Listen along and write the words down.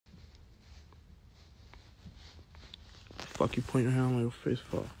Fuck you putting your hand on your face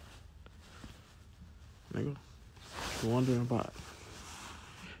for? Nigga. You wondering about it.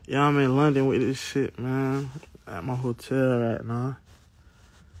 Yeah, I'm in London with this shit, man. At my hotel right now.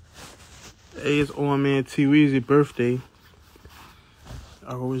 Hey, it's on man T Weezy's birthday.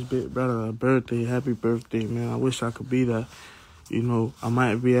 I always bid brother a birthday. Happy birthday, man. I wish I could be there. You know, I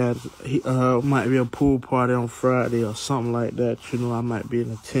might be at might be a pool party on Friday or something like that. You know, I might be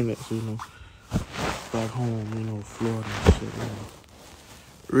in attendance, you know. Back home, you know, Florida and shit, you know.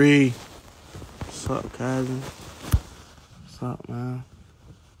 Ree. What's up, cousin? What's up, man?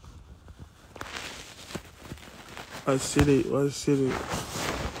 What city y'all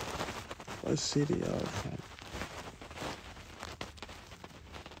from?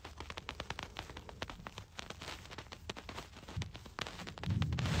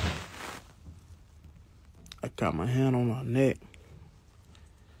 I got my hand on my neck.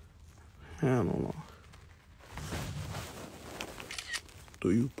 Hand on my... Do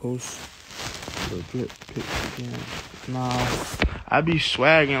you post the drip pics again? Nah, I be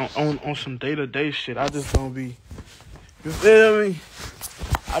swagging on some day-to-day shit. I just don't be... You feel me?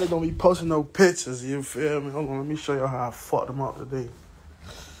 I just don't be posting no pictures, you feel me? Hold on, let me show y'all how I fucked them up today.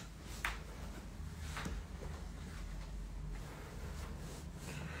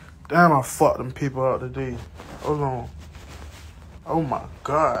 Damn, I fucked them people up today. Hold on. Oh my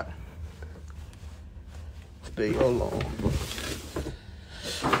God. Stay, hold on.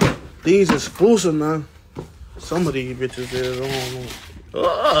 These exclusive, man. Some of these bitches is, I don't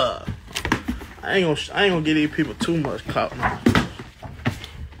know. I ain't gonna give these people too much clout now.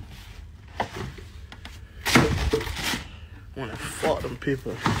 Wanna fuck them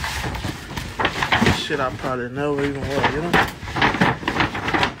people. Shit I probably never even was, you know?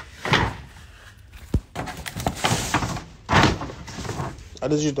 I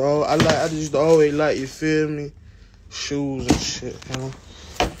just used to always like, you feel me? Shoes and shit, you know?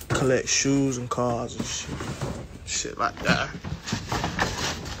 Collect shoes and cars and shit. Shit like that.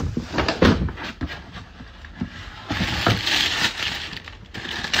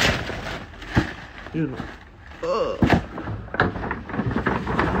 You know. Oh,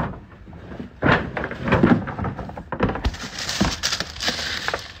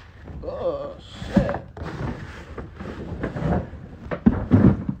 shit.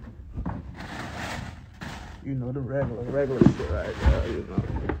 You know, the regular shit right there, you know.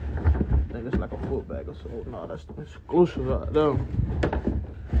 I think it's like a foot bag or so. No, that's the exclusive right there.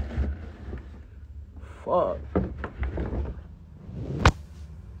 Fuck.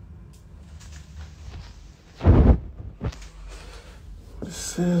 It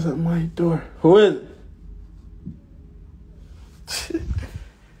says at my door. Who is it?